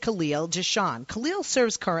Khalil Jahshan. Khalil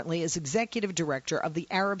serves currently as executive director of the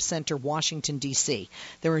Arab Center, Washington, D.C.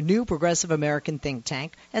 They're a new progressive American think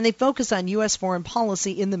tank, and they focus on U.S. foreign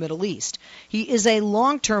policy in the Middle East. He is a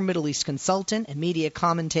long-term Middle East consultant and media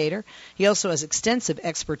commentator. He also has extensive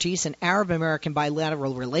expertise in Arab-American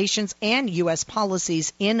bilateral relations and U.S.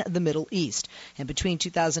 policies in the Middle East. And between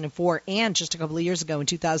 2004 and just a couple of years ago in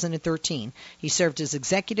 2013, he served as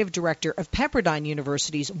executive director of Pepperdine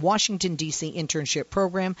University's Washington, D.C. internship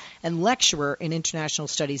program and lecturer in international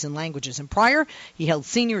studies and languages. And prior, he held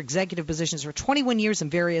senior executive positions for 21 years in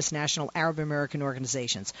various national Arab American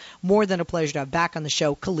organizations. More than a pleasure to have back on the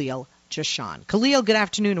show Khalil Jahshan. Khalil, good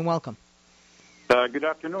afternoon and welcome. Good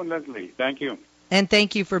afternoon, Leslie. Thank you. And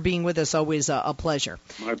thank you for being with us. Always a pleasure.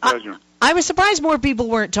 My pleasure. I was surprised more people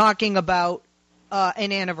weren't talking about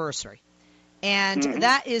an anniversary. And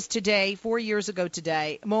that is today, 4 years ago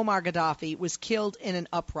today, Muammar Gaddafi was killed in an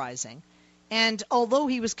uprising. And although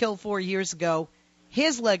he was killed 4 years ago,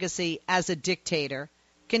 his legacy as a dictator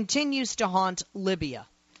continues to haunt Libya,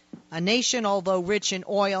 a nation, although rich in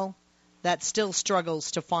oil, that still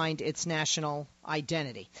struggles to find its national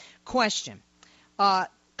identity. Question.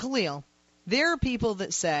 Khalil, there are people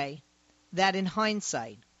that say that in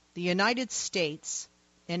hindsight, the United States,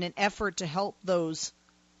 in an effort to help those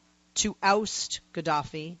to oust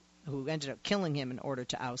Gaddafi, who ended up killing him in order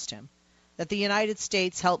to oust him, that the United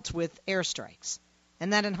States helped with airstrikes.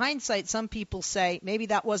 And that in hindsight, some people say maybe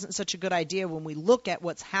that wasn't such a good idea when we look at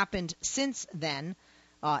what's happened since then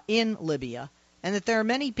in Libya, and that there are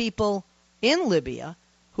many people in Libya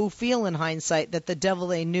who feel in hindsight that the devil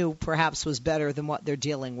they knew perhaps was better than what they're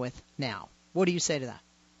dealing with now. What do you say to that?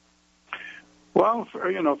 Well,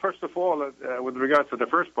 first of all, with regards to the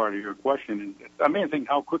first part of your question, it's amazing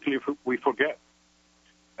how quickly we forget.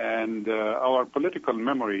 And our political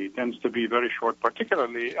memory tends to be very short,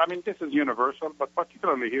 particularly, this is universal, but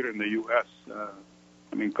particularly here in the U.S.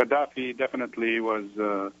 Gaddafi definitely was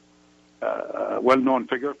a well-known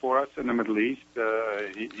figure for us in the Middle East.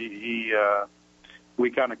 We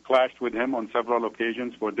kind of clashed with him on several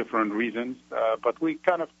occasions for different reasons, but we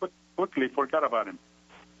kind of quickly forgot about him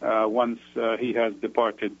once he has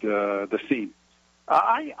departed the scene.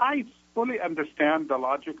 I fully understand the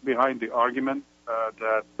logic behind the argument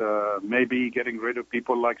that maybe getting rid of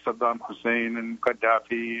people like Saddam Hussein and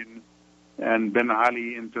Gaddafi and Ben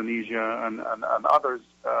Ali in Tunisia and others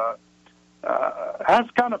has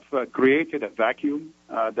kind of created a vacuum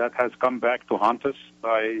that has come back to haunt us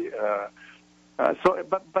by.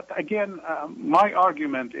 But again, my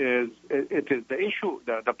argument is it is the issue.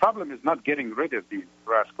 The problem is not getting rid of these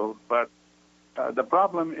rascals, but the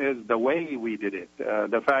problem is the way we did it.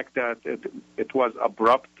 The fact that it was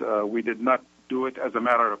abrupt. We did not do it as a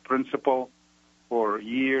matter of principle for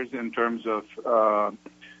years in terms of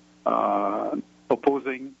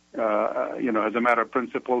opposing, as a matter of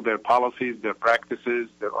principle, their policies, their practices,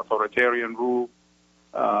 their authoritarian rule,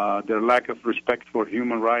 their lack of respect for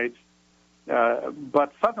human rights.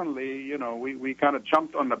 But suddenly, we kind of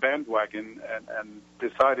jumped on the bandwagon and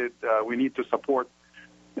decided we need to support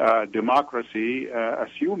democracy,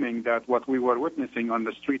 assuming that what we were witnessing on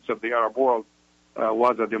the streets of the Arab world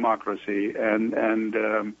was a democracy.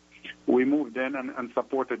 And we moved in and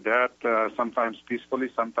supported that, sometimes peacefully,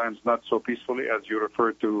 sometimes not so peacefully, as you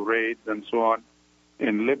referred to raids and so on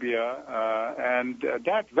in Libya. And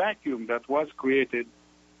that vacuum that was created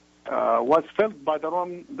was filled by the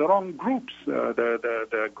wrong groups,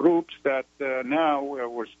 the groups that now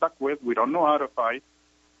we're stuck with. We don't know how to fight.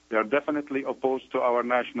 They're definitely opposed to our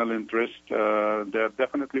national interest. They're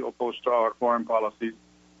definitely opposed to our foreign policies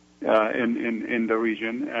in the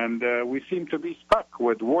region. And we seem to be stuck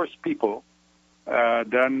with worse people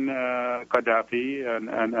than Gaddafi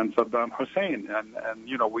and Saddam Hussein. And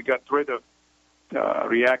we got rid of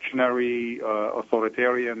reactionary,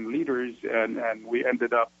 authoritarian leaders, and we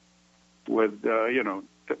ended up with,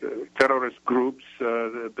 terrorist groups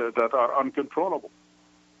that are uncontrollable.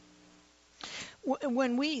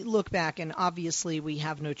 When we look back, and obviously we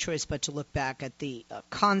have no choice but to look back at the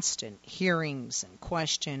constant hearings and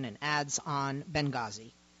question and ads on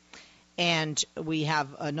Benghazi, and we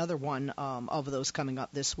have another one of those coming up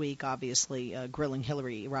this week, obviously grilling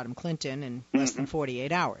Hillary Rodham Clinton in less than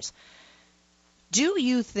 48 hours. Do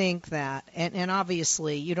you think that, and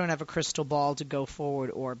obviously you don't have a crystal ball to go forward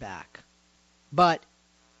or back, but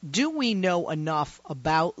do we know enough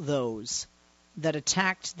about those that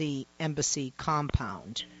attacked the embassy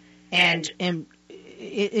compound, and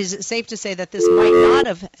is it safe to say that this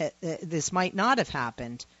might not have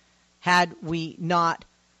happened had we not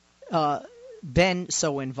been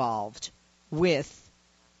so involved with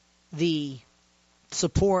the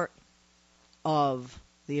support of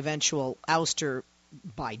the eventual ouster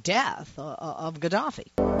by death of Gaddafi.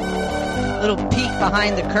 Little peek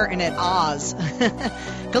behind the curtain at Oz.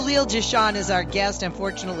 Khalil Jahshan is our guest.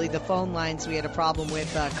 Unfortunately, the phone lines we had a problem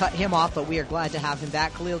with cut him off, but we are glad to have him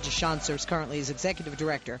back. Khalil Jahshan serves currently as Executive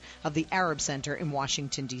Director of the Arab Center in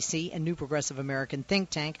Washington, D.C., a new progressive American think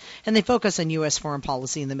tank, and they focus on U.S. foreign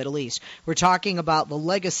policy in the Middle East. We're talking about the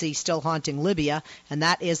legacy still haunting Libya, and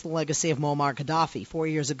that is the legacy of Muammar Gaddafi. 4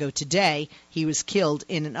 years ago today, he was killed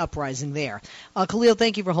in an uprising there. Khalil,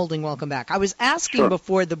 thank you for holding. Welcome back. I was asking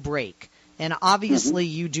before the break, and obviously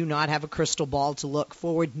you do not have a crystal ball to look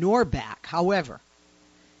forward nor back. However,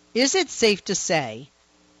 is it safe to say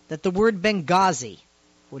that the word Benghazi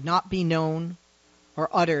would not be known or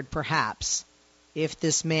uttered, perhaps, if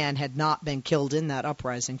this man had not been killed in that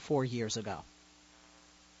uprising 4 years ago?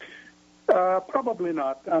 Probably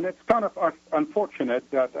not. And it's kind of unfortunate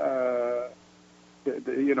that,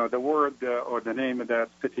 the word or the name of that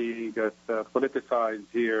city gets politicized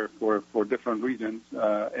here for different reasons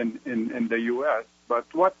in the U.S. But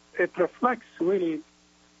what it reflects really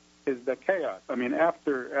is the chaos. I mean,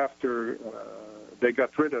 after they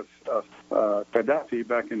got rid of Gaddafi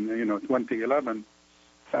back in 2011,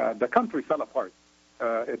 the country fell apart.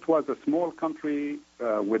 It was a small country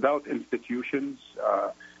without institutions.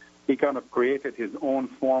 He kind of created his own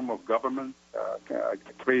form of government,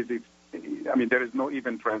 crazy. I mean, there is no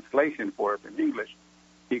even translation for it in English.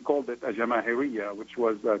 He called it a Jamahiriya, which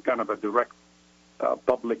was kind of a direct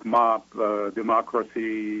public mob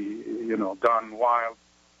democracy, gone wild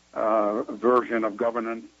version of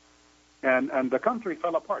governance. And the country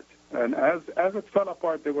fell apart. And as it fell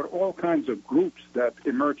apart, there were all kinds of groups that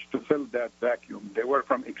emerged to fill that vacuum. They were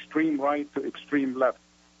from extreme right to extreme left.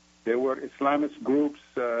 There were Islamist groups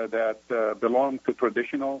that belonged to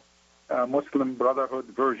traditional Muslim Brotherhood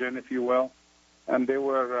version, if you will. And there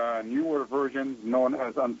were newer versions known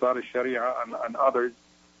as Ansar al-Sharia and others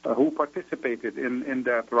who participated in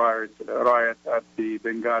that riot at the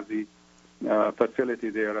Benghazi facility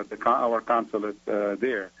there, at our consulate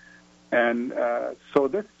there. And so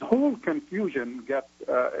this whole confusion gets,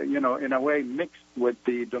 in a way, mixed with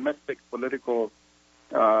the domestic political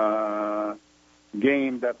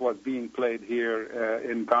game that was being played here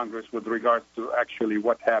in Congress with regards to actually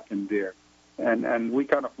what happened there. And we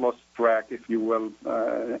kind of lost track, if you will,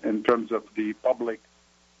 in terms of the public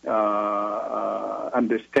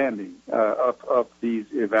understanding of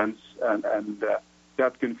these events. And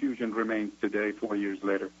that confusion remains today, 4 years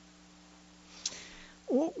later.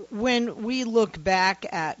 When we look back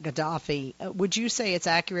at Gaddafi, would you say it's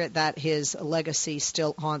accurate that his legacy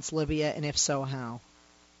still haunts Libya, and if so, how?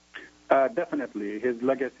 Definitely. His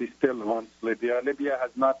legacy still haunts Libya. Libya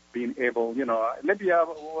has not been able, Libya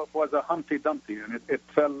was a Humpty Dumpty, and it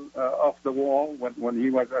fell off the wall when he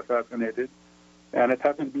was assassinated, and it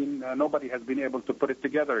hasn't been, nobody has been able to put it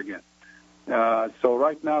together again. So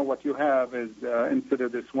right now what you have is, instead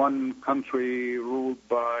of this one country ruled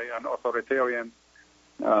by an authoritarian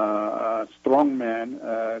strongman,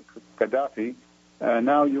 Gaddafi,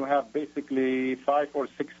 now you have basically 5 or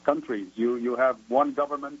 6 countries. You have one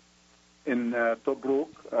government in Tobruk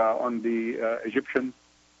on the Egyptian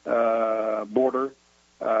border.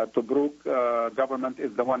 Tobruk government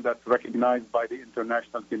is the one that's recognized by the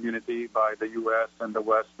international community, by the U.S. and the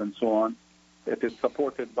West and so on. It is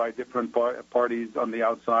supported by different parties on the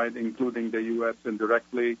outside, including the U.S.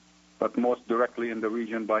 indirectly, but most directly in the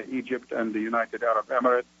region by Egypt and the United Arab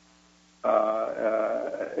Emirates.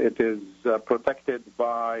 It is protected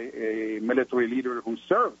by a military leader who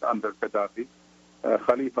served under Gaddafi,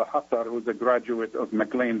 Khalifa Haftar, who's a graduate of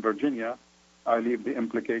McLean, Virginia. I leave the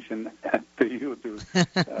implication to you, to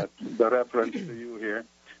the reference to you here.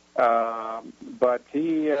 But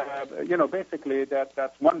he, basically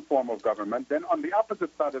that's one form of government. Then on the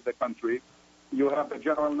opposite side of the country, you have the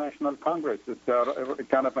General National Congress. It's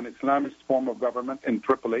kind of an Islamist form of government in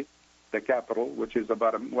Tripoli, the capital, which is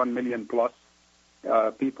about 1 million plus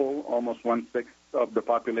people, almost 1/6 of the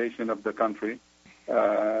population of the country.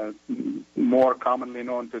 More commonly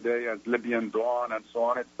known today as Libyan Dawn and so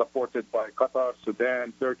on. It's supported by Qatar,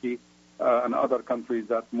 Sudan, Turkey, and other countries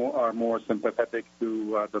that are more sympathetic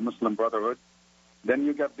to the Muslim Brotherhood. Then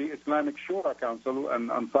you get the Islamic Shura Council and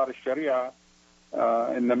Ansar al-Sharia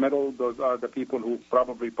in the middle. Those are the people who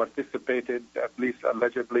probably participated, at least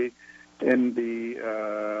allegedly, in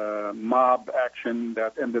the mob action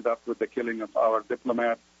that ended up with the killing of our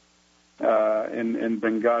diplomat in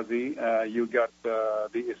Benghazi. You got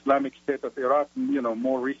the Islamic State of Iraq,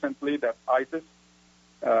 more recently, that's ISIS.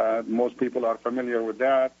 Most people are familiar with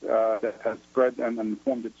that. That has spread and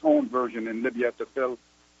formed its own version in Libya to fill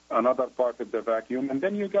another part of the vacuum. And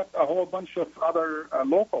then you got a whole bunch of other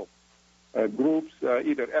local groups,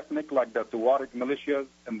 either ethnic, like the Tuareg militias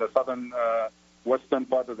in the southern western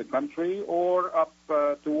part of the country, or up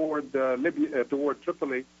toward Libya, toward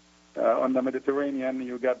Tripoli on the Mediterranean.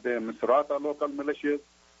 You got the Misrata local militias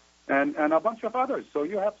and a bunch of others. So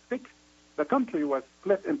you have six. The country was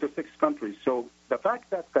split into 6 countries. So the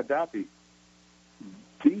fact that Gaddafi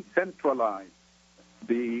decentralized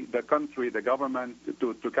the country, the government,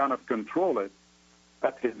 to kind of control it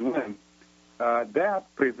at his whim, that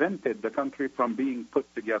prevented the country from being put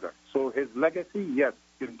together. So his legacy, yes,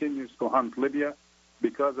 continues to haunt Libya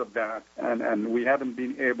because of that. And we haven't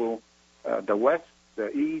been able, the West, the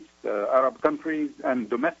East, Arab countries, and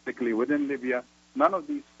domestically within Libya, none of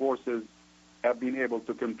these forces have been able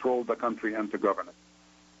to control the country and to govern it.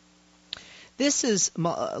 This is,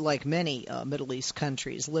 like many Middle East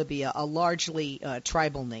countries, Libya, a largely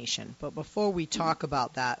tribal nation. But before we talk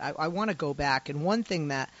about that, I want to go back. And one thing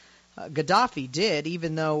that Gaddafi did,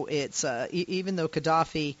 even though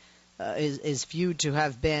Gaddafi is viewed to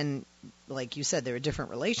have been, like you said, there are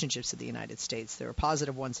different relationships with the United States. There are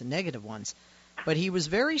positive ones and negative ones. But he was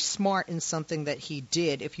very smart in something that he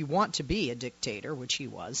did, if you want to be a dictator, which he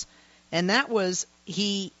was. And that was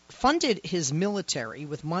he funded his military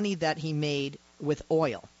with money that he made with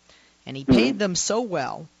oil. And he paid them so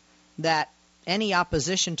well that any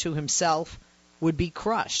opposition to himself would be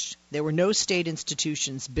crushed. There were no state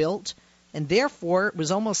institutions built, and therefore it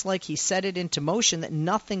was almost like he set it into motion that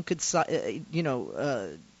nothing could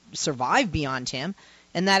survive beyond him,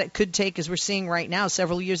 and that it could take, as we're seeing right now,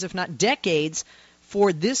 several years, if not decades,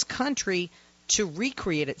 for this country to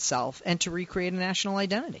recreate itself and to recreate a national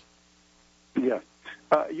identity. Yes.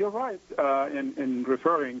 You're right in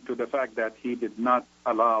referring to the fact that he did not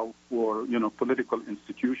allow for, political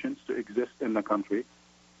institutions to exist in the country,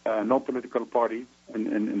 no political parties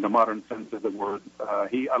in the modern sense of the word.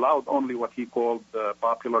 He allowed only what he called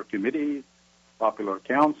popular committees, popular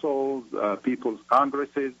councils, people's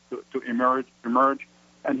congresses to emerge,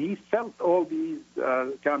 and he felt all these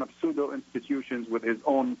kind of pseudo-institutions with his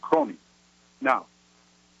own cronies. Now,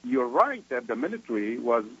 you're right that the military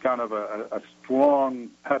was kind of had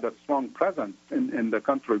a strong presence in the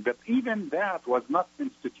country, but even that was not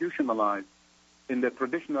institutionalized in the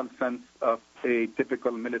traditional sense of a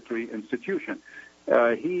typical military institution.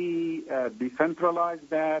 He decentralized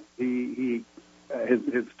that.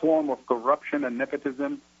 His form of corruption and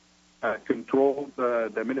nepotism controlled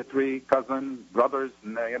the military. Cousins, brothers,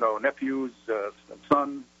 nephews,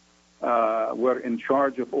 sons were in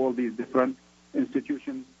charge of all these different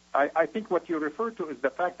institutions. I think what you refer to is the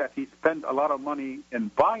fact that he spent a lot of money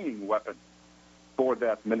in buying weapons for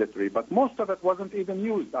that military, but most of it wasn't even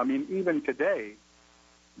used. I mean, even today,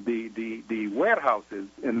 the warehouses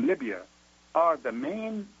in Libya are the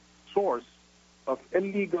main source of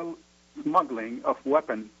illegal smuggling of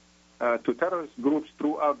weapons to terrorist groups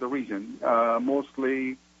throughout the region,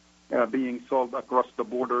 mostly being sold across the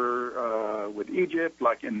border with Egypt,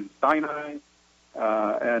 like in Sinai,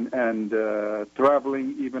 and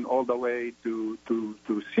traveling even all the way to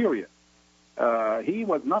Syria. He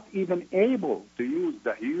was not even able to use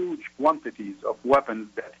the huge quantities of weapons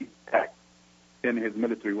that he packed in his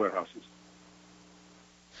military warehouses.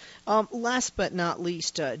 Last but not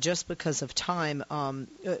least, just because of time,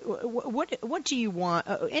 what do you want,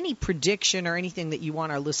 any prediction or anything that you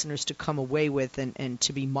want our listeners to come away with and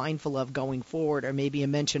to be mindful of going forward, or maybe a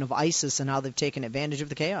mention of ISIS and how they've taken advantage of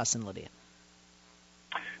the chaos in Libya?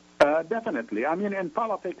 Definitely. I mean, in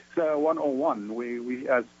Politics 101, we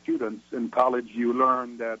as students in college, you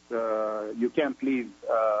learn that you can't leave,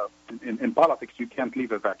 in politics, you can't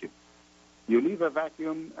leave a vacuum. You leave a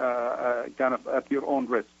vacuum kind of at your own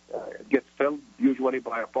risk. It gets filled usually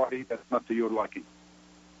by a party that's not to your liking.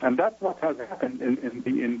 And that's what has happened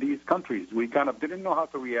in these countries. We kind of didn't know how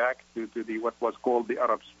to react to what was called the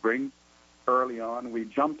Arab Spring early on. We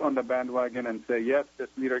jumped on the bandwagon and say, yes, this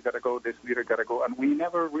leader got to go, this leader got to go. And we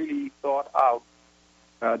never really thought out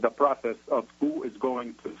the process of who is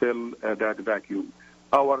going to fill that vacuum.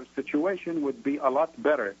 Our situation would be a lot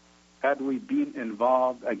better had we been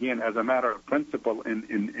involved, again, as a matter of principle,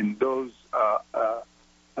 in those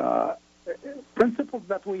principles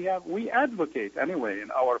that we have. We advocate anyway in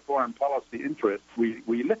our foreign policy interests.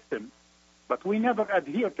 We list them, but we never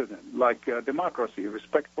adhere to them, like democracy,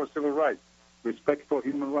 respect for civil rights, respect for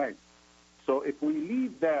human rights. So if we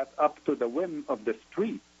leave that up to the whim of the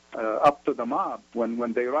street, up to the mob,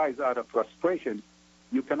 when they rise out of frustration,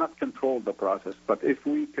 you cannot control the process. But if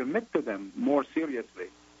we commit to them more seriously,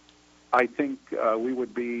 I think we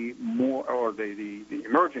would be more, or the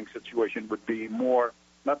emerging situation would be more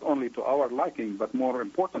not only to our liking, but more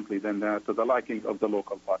importantly than that, to the liking of the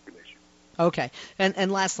local population. Okay.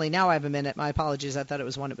 And lastly, now I have a minute. My apologies. I thought it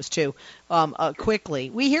was one. It was two. Quickly,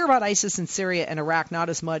 we hear about ISIS in Syria and Iraq, not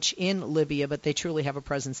as much in Libya, but they truly have a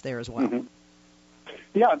presence there as well. Mm-hmm.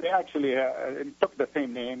 Yeah, they actually took the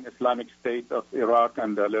same name, Islamic State of Iraq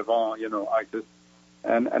and Levant, ISIS,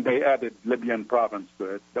 and they added Libyan province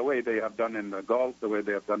to it, the way they have done in the Gulf, the way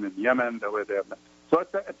they have done in Yemen, the way they have done. So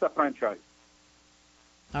it's a franchise.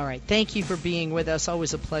 All right. Thank you for being with us.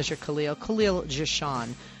 Always a pleasure, Khalil. Khalil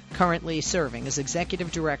Jahshan, currently serving as Executive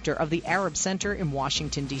Director of the Arab Center in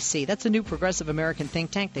Washington, D.C. That's a new progressive American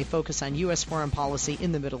think tank. They focus on U.S. foreign policy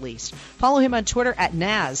in the Middle East. Follow him on Twitter at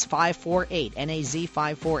Naz548,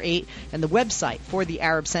 Naz548, and the website for the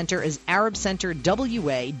Arab Center is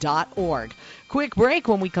arabcenterwa.org. Quick break.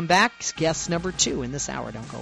 When we come back, guest number 2 in this hour. Don't go